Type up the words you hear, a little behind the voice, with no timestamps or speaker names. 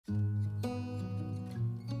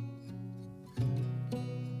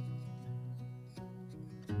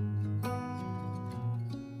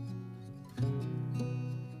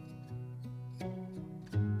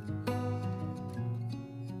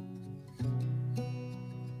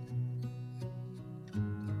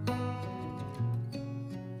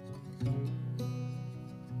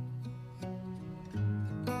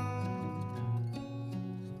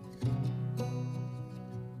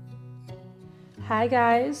Hi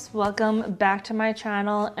guys, welcome back to my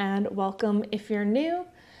channel and welcome if you're new.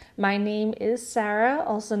 My name is Sarah,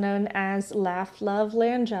 also known as Laugh Love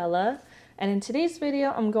Langella, and in today's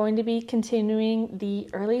video I'm going to be continuing the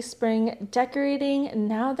early spring decorating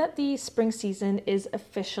now that the spring season is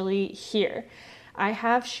officially here. I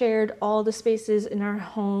have shared all the spaces in our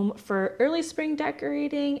home for early spring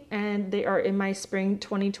decorating and they are in my spring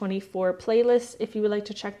 2024 playlist if you would like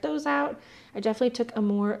to check those out. I definitely took a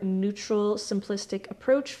more neutral, simplistic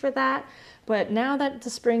approach for that, but now that the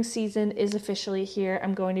spring season is officially here,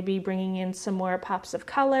 I'm going to be bringing in some more pops of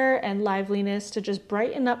color and liveliness to just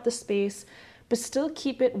brighten up the space, but still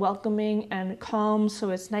keep it welcoming and calm so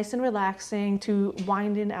it's nice and relaxing to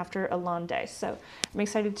wind in after a long day. So I'm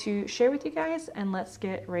excited to share with you guys and let's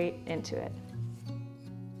get right into it.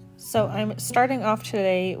 So I'm starting off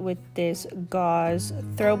today with this gauze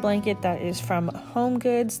throw blanket that is from Home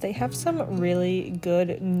Goods. They have some really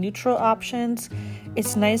good neutral options.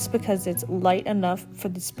 It's nice because it's light enough for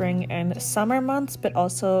the spring and summer months, but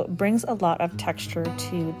also brings a lot of texture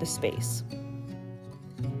to the space.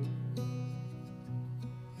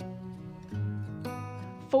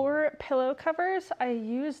 For pillow covers, I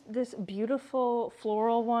used this beautiful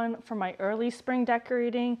floral one for my early spring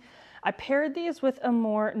decorating. I paired these with a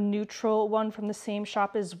more neutral one from the same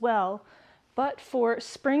shop as well. But for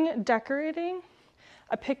spring decorating,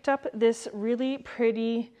 I picked up this really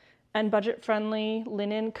pretty and budget-friendly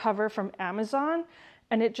linen cover from Amazon,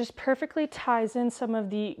 and it just perfectly ties in some of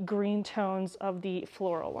the green tones of the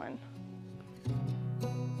floral one.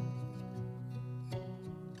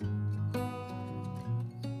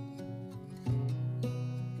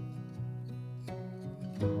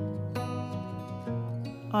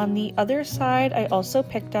 On the other side, I also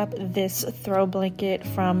picked up this throw blanket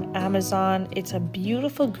from Amazon. It's a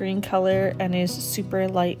beautiful green color and is super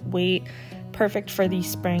lightweight, perfect for the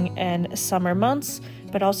spring and summer months,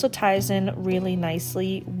 but also ties in really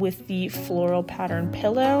nicely with the floral pattern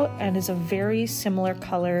pillow and is a very similar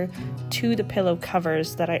color to the pillow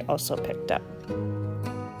covers that I also picked up.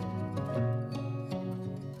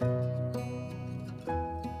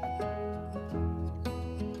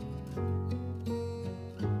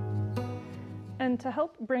 And to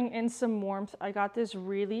help bring in some warmth, I got this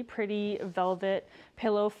really pretty velvet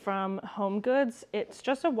pillow from Home Goods. It's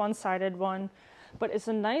just a one-sided one, but it's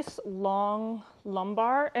a nice long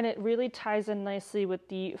lumbar and it really ties in nicely with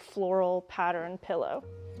the floral pattern pillow.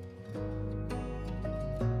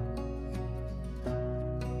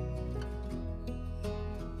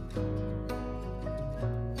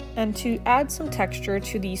 And to add some texture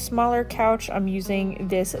to the smaller couch, I'm using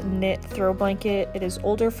this knit throw blanket. It is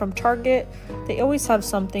older from Target. They always have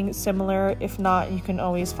something similar. If not, you can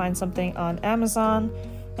always find something on Amazon.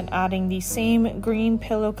 And adding the same green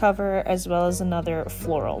pillow cover as well as another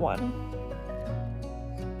floral one.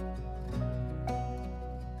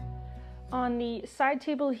 On the side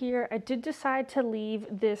table here, I did decide to leave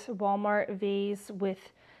this Walmart vase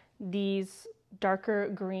with these darker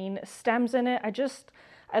green stems in it.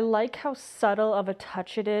 I like how subtle of a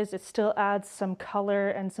touch it is. It still adds some color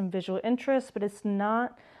and some visual interest, but it's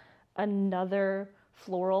not another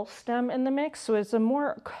floral stem in the mix. So it's a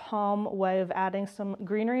more calm way of adding some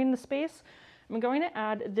greenery in the space. I'm going to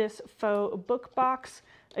add this faux book box,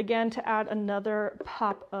 again, to add another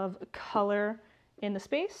pop of color in the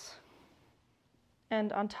space.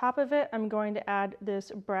 And on top of it, I'm going to add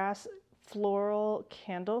this brass floral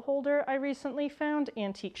candle holder I recently found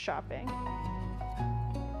antique shopping.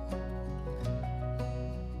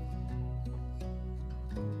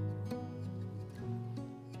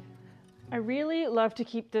 I really love to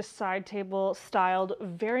keep this side table styled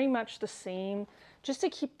very much the same, just to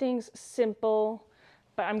keep things simple,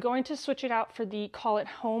 but I'm going to switch it out for the Call It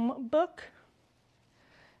Home book.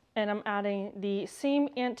 And I'm adding the same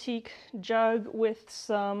antique jug with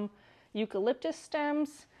some eucalyptus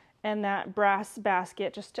stems and that brass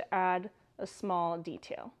basket just to add a small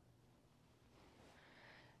detail.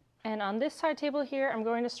 And on this side table here, I'm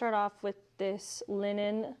going to start off with this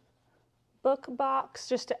linen book box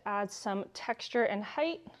just to add some texture and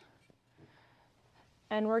height.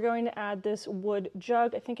 And we're going to add this wood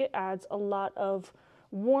jug. I think it adds a lot of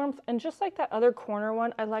warmth. And just like that other corner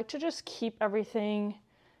one, I like to just keep everything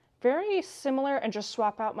very similar and just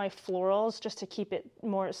swap out my florals just to keep it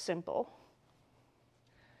more simple.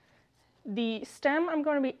 The stem I'm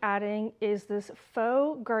going to be adding is this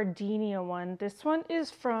faux gardenia one. This one is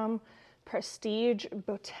from Prestige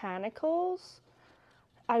Botanicals.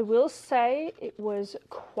 I will say it was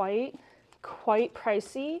quite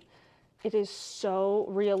pricey. It is so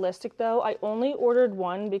realistic though. I only ordered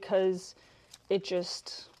one because it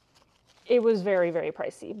was very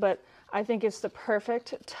pricey, but I think it's the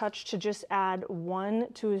perfect touch to just add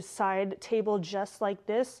one to a side table just like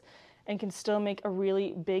this and can still make a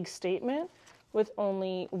really big statement with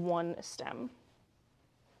only one stem.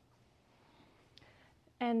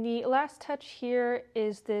 And the last touch here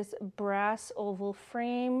is this brass oval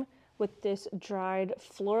frame with this dried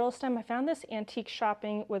floral stem. I found this antique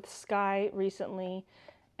shopping with Sky recently,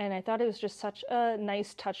 and I thought it was just such a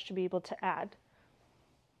nice touch to be able to add.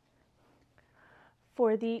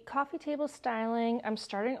 For the coffee table styling, I'm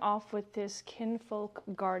starting off with this Kinfolk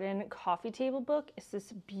Garden coffee table book. It's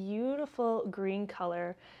this beautiful green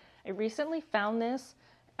color. I recently found this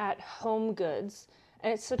at Home Goods,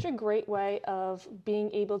 and it's such a great way of being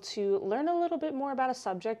able to learn a little bit more about a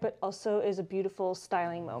subject, but also is a beautiful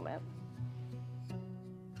styling moment.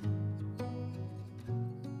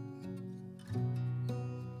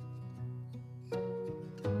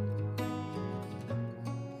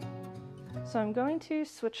 So I'm going to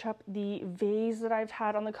switch up the vase that I've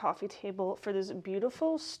had on the coffee table for this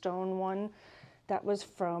beautiful stone one that was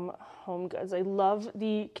from Home Goods. I love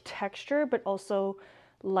the texture, but also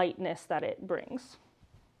lightness that it brings.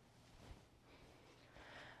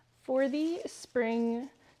 For the spring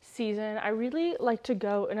season, I really like to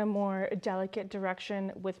go in a more delicate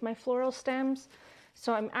direction with my floral stems.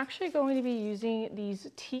 So I'm actually going to be using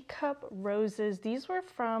these Teacup roses. These were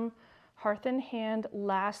from Hearth and Hand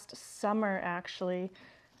last summer, actually.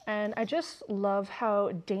 And I just love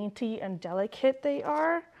how dainty and delicate they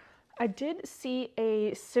are. I did see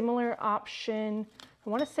a similar option, I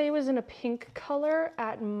want to say it was in a pink color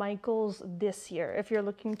at Michael's this year, if you're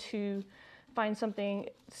looking to find something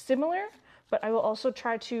similar. But I will also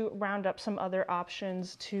try to round up some other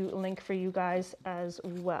options to link for you guys as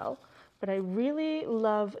well. But I really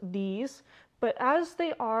love these. But as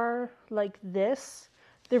they are like this,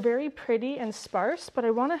 they're very pretty and sparse, but I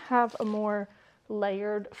want to have a more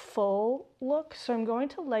layered, full look. So I'm going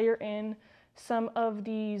to layer in some of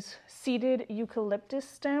these seeded eucalyptus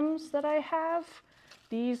stems that I have.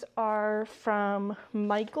 These are from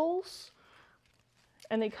Michael's,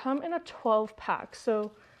 and they come in a 12 pack.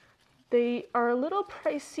 So they are a little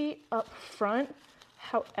pricey up front.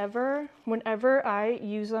 However, whenever I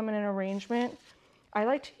use them in an arrangement, I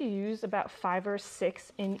like to use about 5 or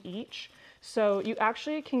 6 in each. So you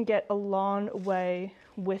actually can get a long way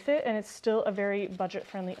with it, and it's still a very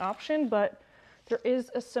budget-friendly option, but there is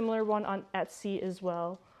a similar one on Etsy as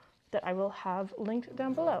well that I will have linked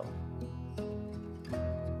down below.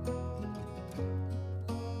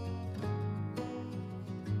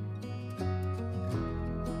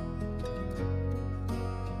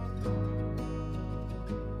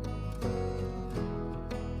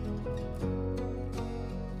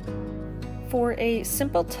 For a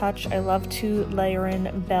simple touch, I love to layer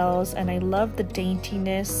in bells, and I love the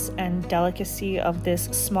daintiness and delicacy of this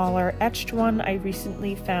smaller etched one I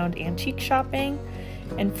recently found antique shopping.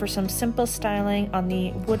 And for some simple styling on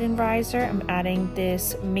the wooden riser, I'm adding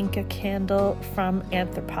this Minka candle from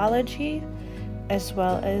Anthropologie, as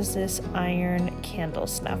well as this iron candle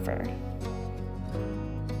snuffer.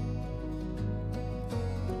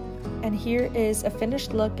 And here is a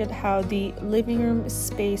finished look at how the living room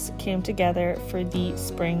space came together for the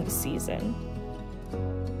spring season.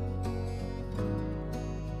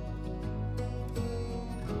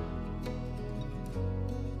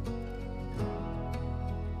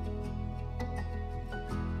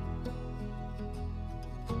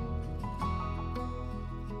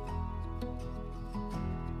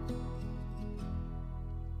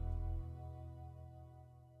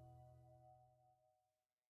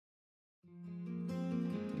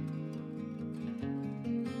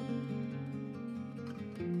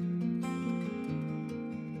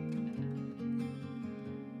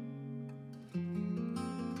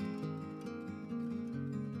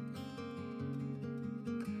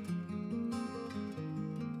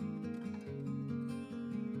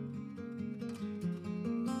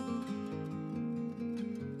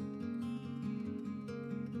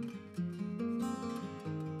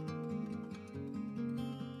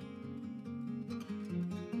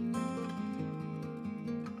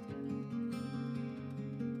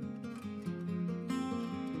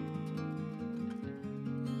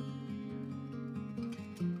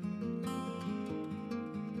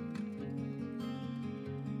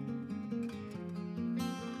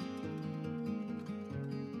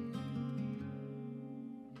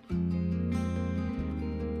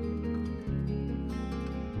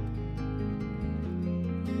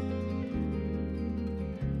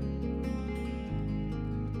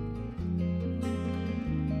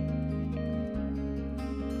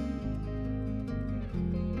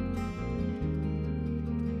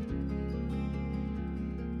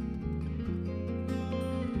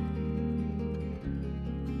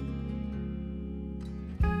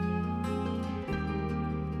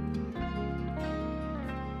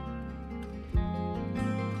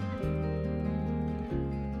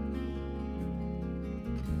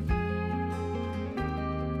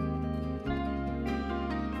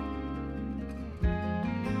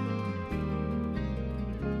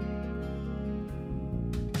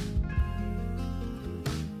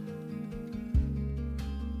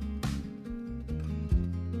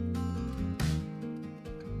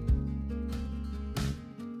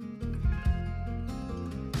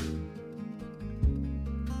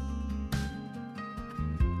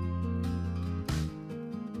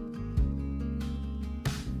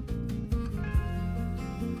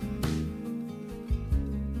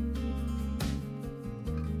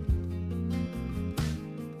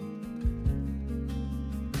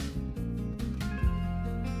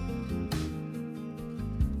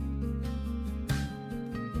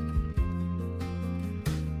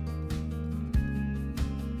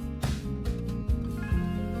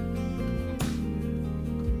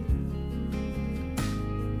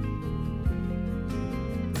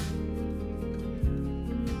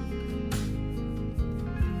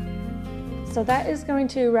 So that is going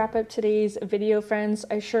to wrap up today's video, friends.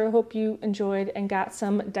 I sure hope you enjoyed and got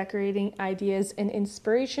some decorating ideas and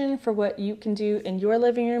inspiration for what you can do in your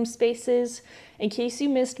living room spaces. In case you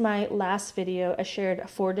missed my last video, I shared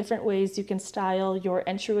 4 different ways you can style your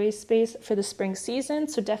entryway space for the spring season,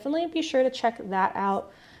 so definitely be sure to check that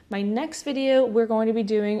out. My next video, we're going to be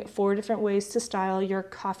doing 4 different ways to style your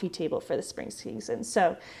coffee table for the spring season.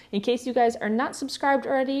 So in case you guys are not subscribed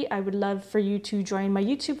already, I would love for you to join my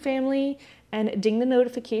YouTube family and ding the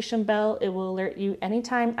notification bell. It will alert you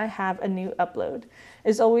anytime I have a new upload.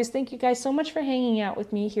 As always, thank you guys so much for hanging out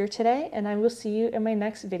with me here today, and I will see you in my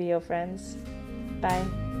next video, friends.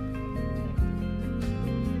 Bye.